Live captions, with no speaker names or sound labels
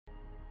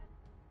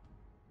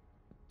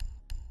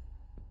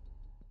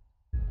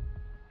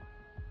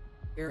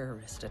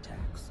terrorist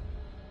attacks.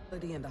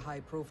 And the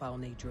high-profile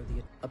nature of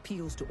the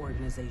appeals to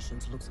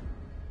organizations looks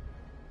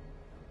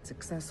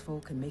successful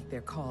can make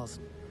their cause.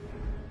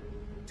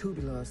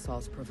 Tubular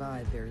assaults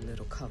provide very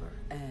little cover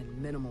and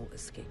minimal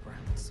escape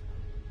routes.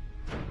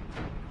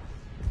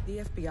 The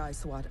FBI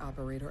SWAT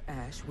operator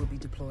Ash will be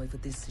deployed for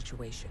this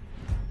situation.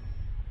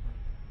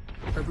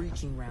 Her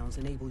breaching rounds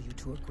enable you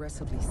to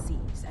aggressively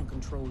seize and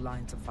control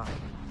lines of fire.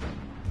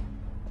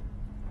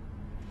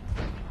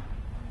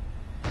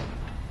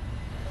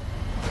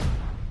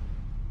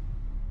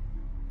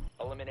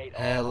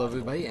 Hello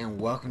everybody and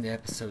welcome to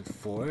episode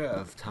 4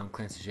 of Tom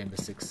Clancy's Rainbow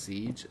Six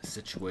Siege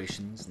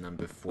Situations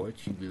number 4,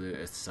 Tubular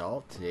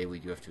Assault. Today we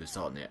do have to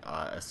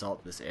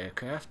assault this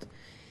aircraft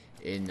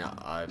in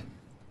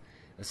London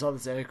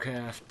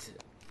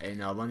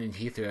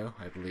Heathrow,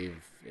 I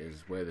believe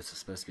is where this is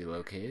supposed to be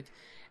located.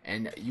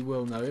 And you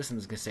will notice, I'm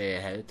just going to say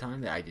ahead of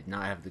time, that I did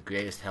not have the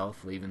greatest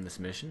health leaving this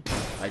mission.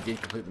 I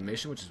did complete the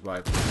mission, which is why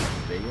I put it in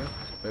the video,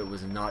 but it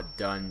was not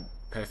done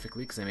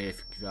perfectly because I made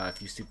a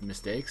few stupid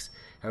mistakes.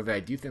 However, I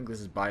do think this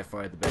is by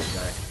far the best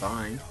shot I could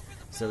find,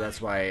 so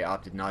that's why I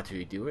opted not to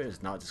redo it.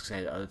 It's not just because I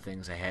had other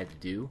things I had to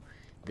do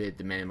that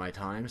demanded my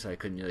time, so I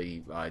couldn't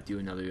really do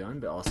another run,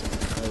 but also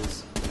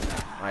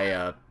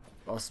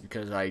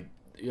because I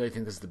really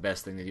think this is the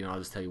best thing to do, and I'll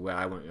just tell you where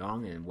I went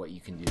wrong and what you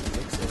can do to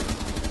fix it.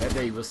 Right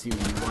there you will see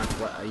what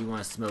you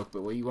want to smoke,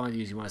 but what you want to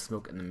do is you want to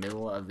smoke in the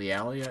middle of the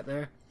alley right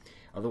there,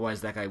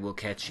 otherwise that guy will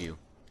catch you.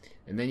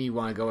 And then you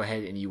want to go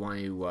ahead and you want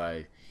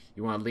to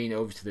lean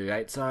over to the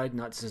right side,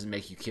 not just to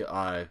make you kill,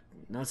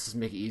 not just to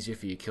make it easier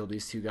for you to kill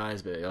these two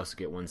guys, but you also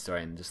get 1 star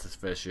in just this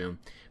first room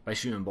by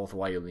shooting them both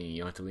while you're leaning.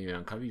 You don't have to lean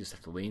around cover, you just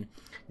have to lean.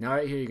 Now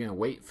right here you're gonna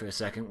wait for a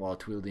second while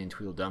Tweedledee and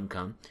Tweedledum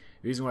come.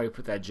 The reason why we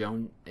put that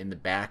drone in the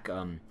back,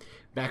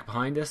 back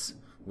behind us,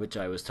 which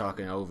I was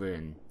talking over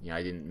and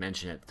I didn't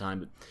mention at the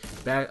time,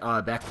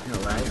 but back in the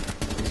lag,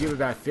 is you have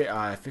about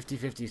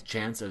 50-50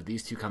 chance of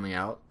these two coming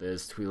out.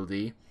 There's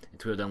Tweedledee, and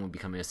Tweedledum will be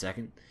coming in a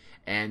second.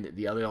 And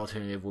the other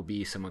alternative will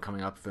be someone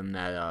coming up from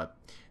that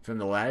from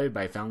the ladder.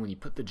 But I found when you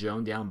put the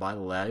drone down by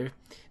the ladder,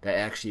 that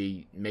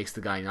actually makes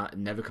the guy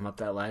never come up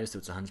that ladder, so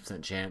it's a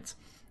 100% chance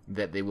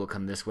that they will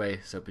come this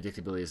way. So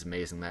predictability is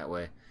amazing that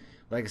way.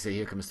 Like I said,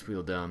 here comes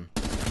Tweedledum.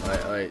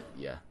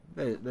 Yeah,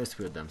 there's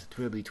Tweedledum. So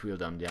Tweedledee,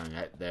 Tweedledum down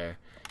right there.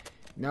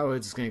 Now we're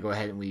just gonna go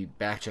ahead and we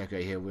backtrack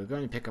right here. We're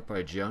going to pick up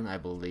our drone, I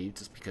believe,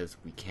 just because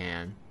we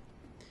can.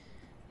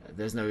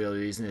 There's no real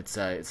reason. It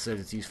serves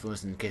its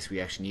usefulness in case we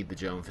actually need the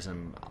drone for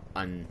some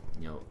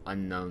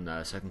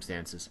unknown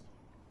circumstances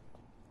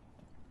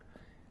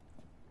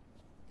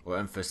or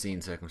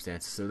unforeseen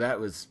circumstances. So that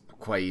was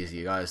quite easy.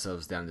 We got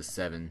ourselves down to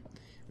 7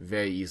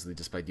 very easily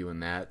just by doing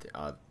that.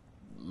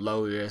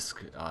 Low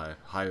risk,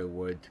 high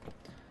reward,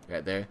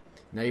 right there.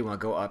 Now you want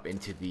to go up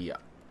into the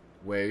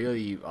where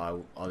really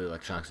all the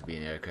electronics would be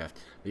in aircraft,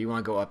 but you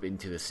want to go up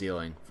into the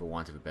ceiling, for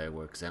want of a better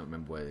word, because I don't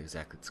remember what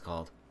exactly it's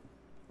called.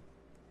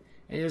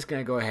 And you're just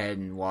going to go ahead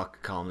and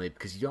walk calmly,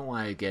 because you don't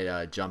want to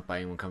get jumped by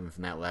anyone coming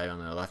from that ladder on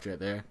the left right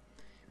there,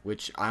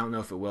 which I don't know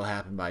if it will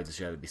happen, but I'd just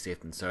rather be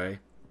safe than sorry.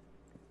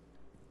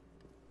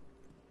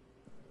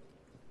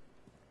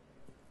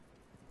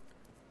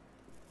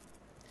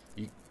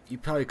 You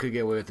probably could get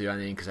away with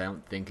running, because I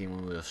don't think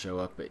anyone will show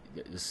up, but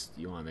just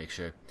you want to make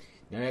sure.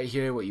 Now right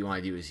here, what you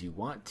want to do is you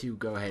want to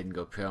go ahead and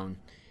go prone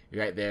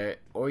right there,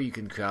 or you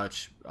can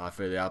crouch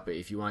further out, but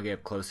if you want to get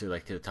up closer,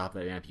 like to the top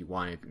of that ramp, you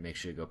want to make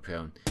sure to go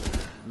prone.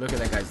 Look at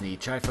that guy's knee.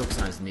 Try to focus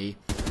on his knee.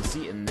 You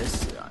see, in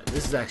this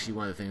is actually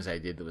one of the things I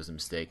did that was a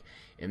mistake.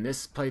 In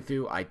this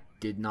playthrough, I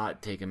did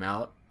not take him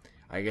out.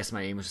 I guess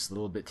my aim was just a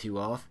little bit too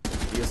off.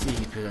 You'll see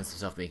he presents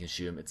himself and you can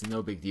shoot him. It's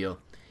no big deal.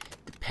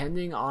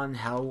 Depending on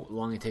how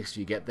long it takes for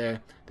you to get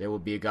there, there will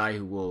be a guy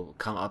who will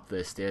come up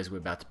the stairs we're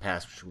about to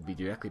pass, which will be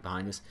directly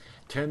behind us,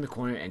 turn the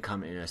corner and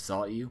come and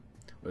assault you,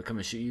 or come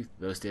and shoot you.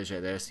 Those stairs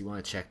right there, so you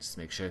want to check just to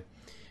make sure.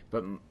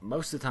 But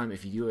most of the time,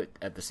 if you do it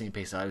at the same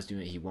pace I was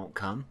doing it, he won't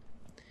come.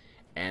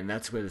 And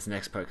that's where this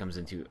next part comes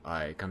into.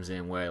 Comes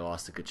in where I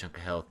lost a good chunk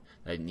of health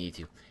that I didn't need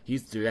to.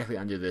 He's directly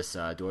under this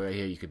door right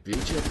here. You could breach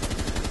it.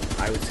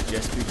 I would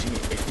suggest breaching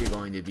it if you're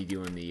going to be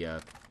doing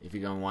the if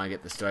you're going to want to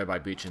get the star by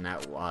breaching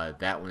that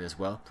one as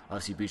well.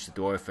 Obviously, breach the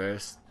door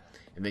first,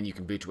 and then you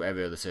can breach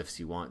whatever other surface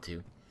you want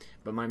to.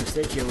 But my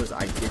mistake here was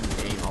I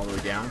didn't aim all the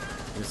way down.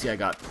 You'll see I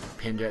got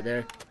pinned right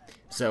there.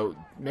 So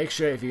make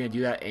sure if you're going to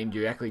do that, aim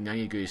directly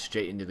 90 degrees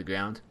straight into the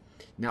ground.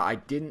 Now I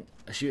didn't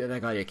shoot at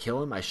that guy to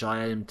kill him. I shot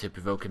at him to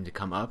provoke him to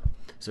come up.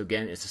 So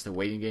again, it's just a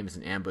waiting game. It's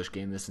an ambush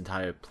game. This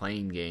entire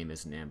plane game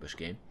is an ambush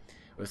game.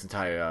 Or this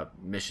entire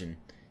mission,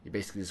 you're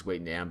basically just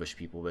waiting to ambush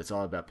people. But it's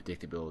all about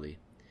predictability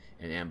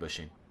and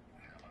ambushing.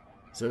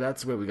 So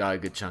that's where we got a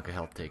good chunk of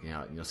health taken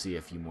out. And you'll see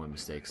a few more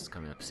mistakes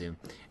coming up soon.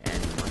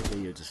 And my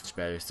video just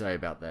better. Sorry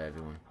about that,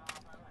 everyone.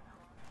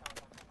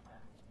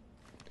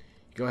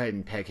 Go ahead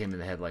and peg him in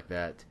the head like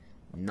that.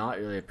 Not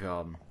really a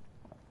problem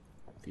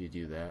if you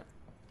do that.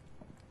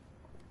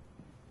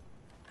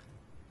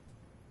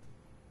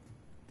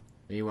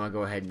 Then you want to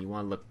go ahead and you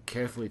want to look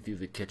carefully through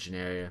the kitchen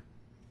area.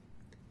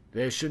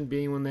 There shouldn't be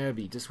anyone there,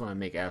 but you just want to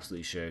make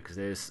absolutely sure, because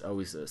there's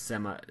always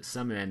some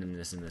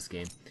randomness in this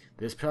game.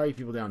 There's probably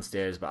people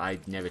downstairs, but I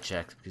never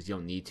checked, because you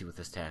don't need to with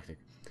this tactic.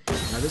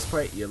 Now this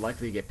part, you're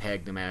likely to get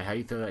pegged no matter how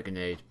you throw that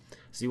grenade.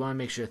 So you want to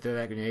make sure to throw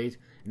that grenade,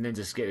 and then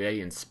just get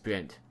ready and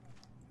sprint.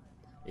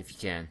 If you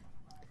can.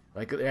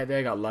 Like there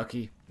I got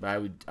lucky, but I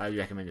would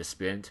recommend a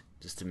sprint,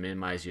 just to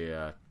minimize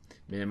your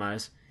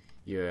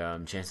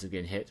chances of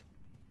getting hit.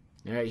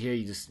 And right here,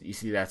 you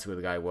see that's where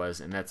the guy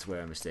was, and that's where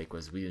our mistake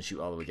was. We didn't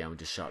shoot all the way down, we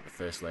just shot the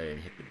first layer and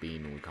hit the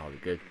beam, and we called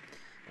it good.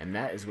 And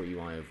that is what you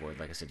want to avoid.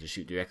 Like I said, just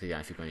shoot directly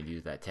down if you're going to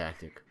use that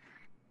tactic.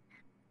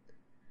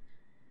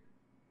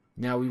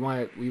 Now we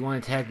want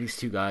to tag these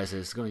two guys.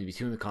 There's going to be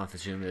two in the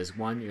conference room. There's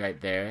one right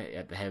there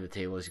at the head of the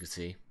table, as you can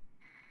see.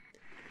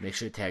 Make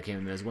sure to tag him.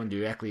 And there's one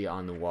directly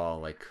on the wall,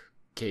 like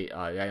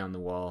right on the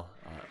wall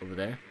over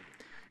there.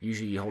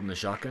 Usually you're holding a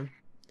shotgun.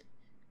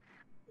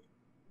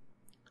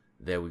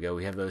 There we go.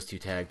 We have those two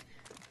tagged.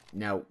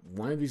 Now,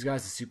 one of these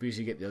guys is super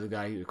easy to get. The other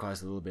guy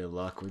requires a little bit of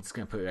luck. We're just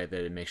going to put it right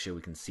there to make sure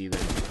we can see them.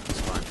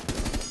 It's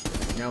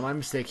fun. Now, my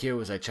mistake here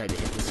was I tried to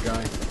hit this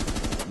guy.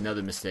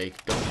 Another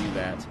mistake. Don't do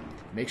that.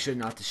 Make sure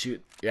not to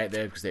shoot right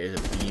there because there is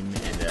a beam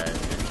and a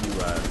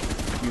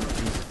few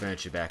pieces of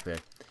furniture back there.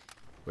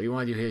 What you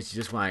want to do here is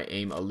you just want to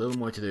aim a little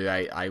more to the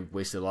right. I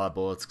wasted a lot of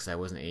bullets because I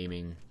wasn't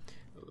aiming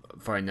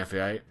far enough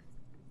right.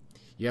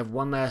 You have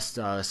one last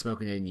smoke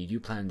grenade, and you do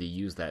plan to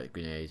use that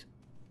grenade.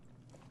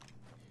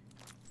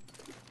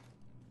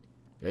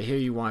 Right here,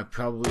 you want to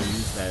probably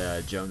use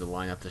that drone to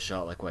line up the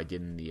shot like what I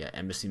did in the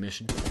embassy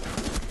mission.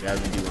 Rather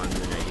than do what I'm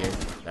doing right here.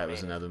 That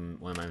was another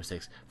one of my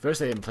mistakes.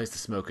 First, I didn't place the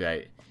smoke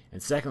right,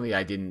 and secondly,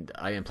 I didn't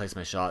place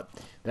my shot.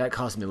 That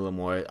cost me a little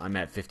more. I'm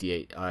at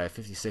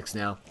 56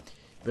 now.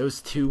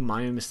 Those two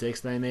minor mistakes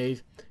that I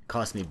made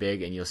cost me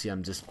big, and you'll see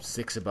I'm just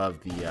 6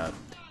 above the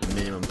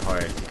minimum par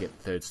to get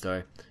the 3rd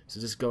star. So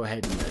just go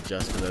ahead and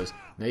adjust for those.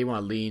 Now you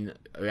want to lean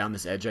around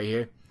this edge right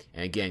here,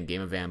 and again,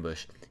 game of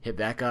ambush. Hit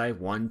that guy,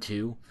 1,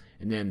 2,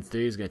 and then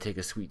 3 is going to take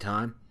a sweet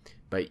time,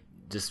 but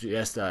just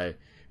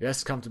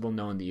rest comfortable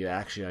knowing that you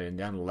actually are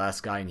down to the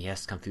last guy, and he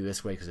has to come through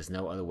this way because there's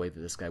no other way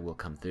that this guy will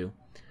come through.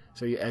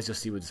 So as you'll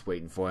see, we're just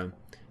waiting for him.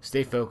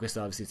 Stay focused.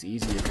 Obviously, it's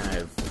easy to kind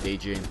of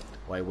daydream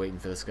while you're waiting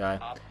for this guy.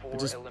 But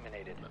just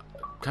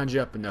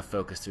conjure up enough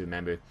focus to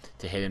remember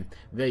to hit him.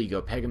 There you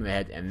go. Peg him in the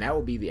head, and that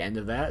will be the end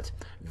of that.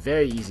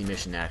 Very easy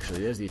mission,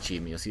 actually. There's the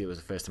achievement. You'll see it was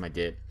the first time I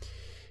did it.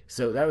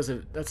 So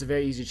that's a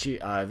very easy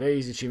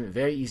achievement,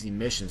 very easy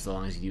mission, so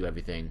long as you do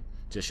everything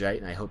just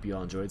right. And I hope you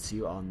all enjoyed. See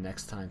you all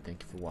next time.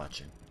 Thank you for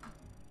watching.